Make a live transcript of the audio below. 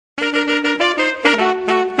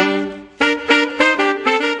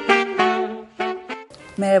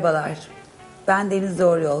Merhabalar, ben Deniz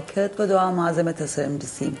Doğruyol, kağıt ve doğal malzeme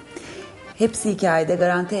tasarımcısıyım. Hepsi hikayede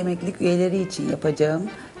Garanti Emeklilik üyeleri için yapacağım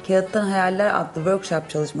Kağıttan Hayaller adlı workshop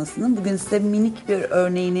çalışmasının bugün size minik bir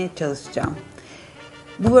örneğini çalışacağım.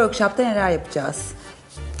 Bu workshopta neler yapacağız?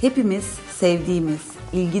 Hepimiz sevdiğimiz,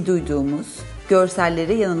 ilgi duyduğumuz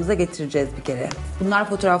görselleri yanımıza getireceğiz bir kere. Bunlar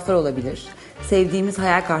fotoğraflar olabilir, sevdiğimiz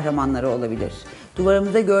hayal kahramanları olabilir,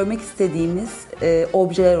 duvarımızda görmek istediğimiz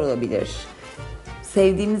objeler olabilir.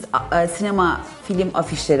 Sevdiğimiz sinema, film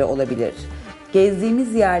afişleri olabilir.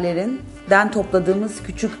 Gezdiğimiz yerlerinden topladığımız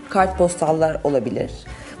küçük kartpostallar olabilir.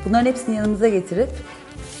 Bunların hepsini yanımıza getirip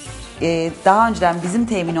daha önceden bizim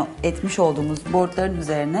temin etmiş olduğumuz boardların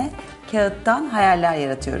üzerine kağıttan hayaller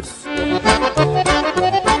yaratıyoruz.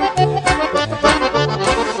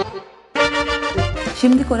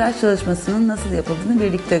 Şimdi kolaj çalışmasının nasıl yapıldığını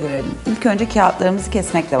birlikte görelim. İlk önce kağıtlarımızı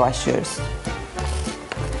kesmekle başlıyoruz.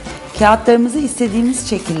 Kağıtlarımızı istediğimiz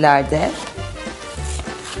şekillerde,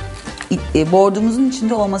 boardumuzun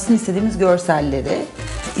içinde olmasını istediğimiz görselleri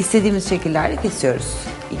istediğimiz şekillerde kesiyoruz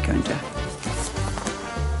ilk önce.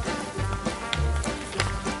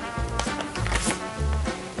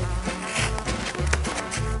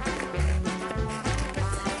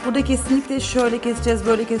 Burada kesinlikle şöyle keseceğiz,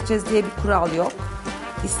 böyle keseceğiz diye bir kural yok.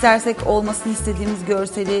 İstersek olmasını istediğimiz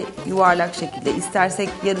görseli yuvarlak şekilde, istersek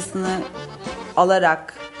yarısını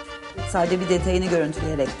alarak sadece bir detayını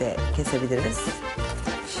görüntüleyerek de kesebiliriz.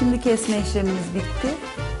 Şimdi kesme işlemimiz bitti.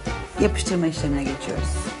 Yapıştırma işlemine geçiyoruz.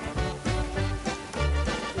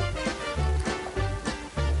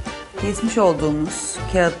 Kesmiş olduğumuz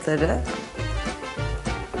kağıtları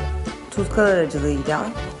tutkal aracılığıyla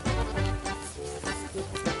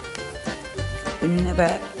önüne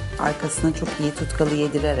ve arkasına çok iyi tutkalı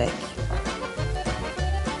yedirerek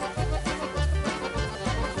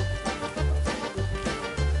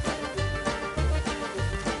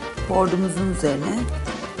boardumuzun üzerine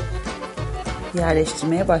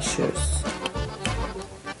yerleştirmeye başlıyoruz.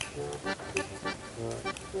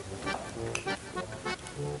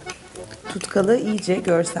 Tutkalı iyice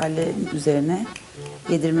görsellerin üzerine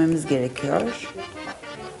yedirmemiz gerekiyor.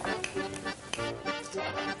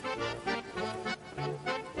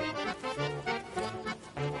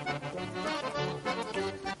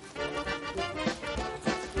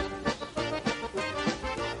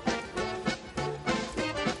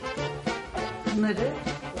 Bunları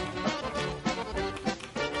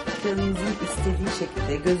canımızın istediği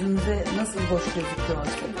şekilde, gözümüze nasıl hoş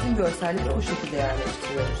gözüküyorsa bütün görselleri o şekilde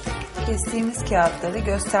yerleştiriyoruz. Kestiğimiz kağıtları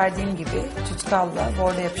gösterdiğim gibi tutkalla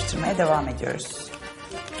boarda yapıştırmaya devam ediyoruz.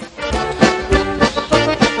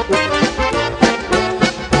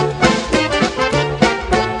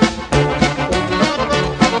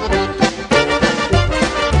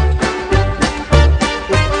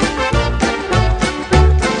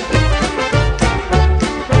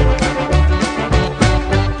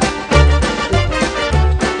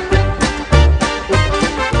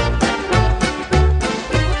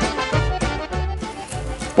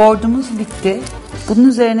 Boardumuz bitti. Bunun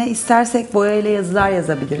üzerine istersek boyayla yazılar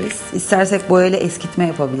yazabiliriz. İstersek boyayla eskitme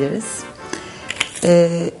yapabiliriz.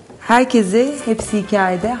 Herkesi hepsi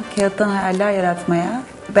hikayede kağıttan hayaller yaratmaya,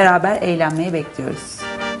 beraber eğlenmeye bekliyoruz.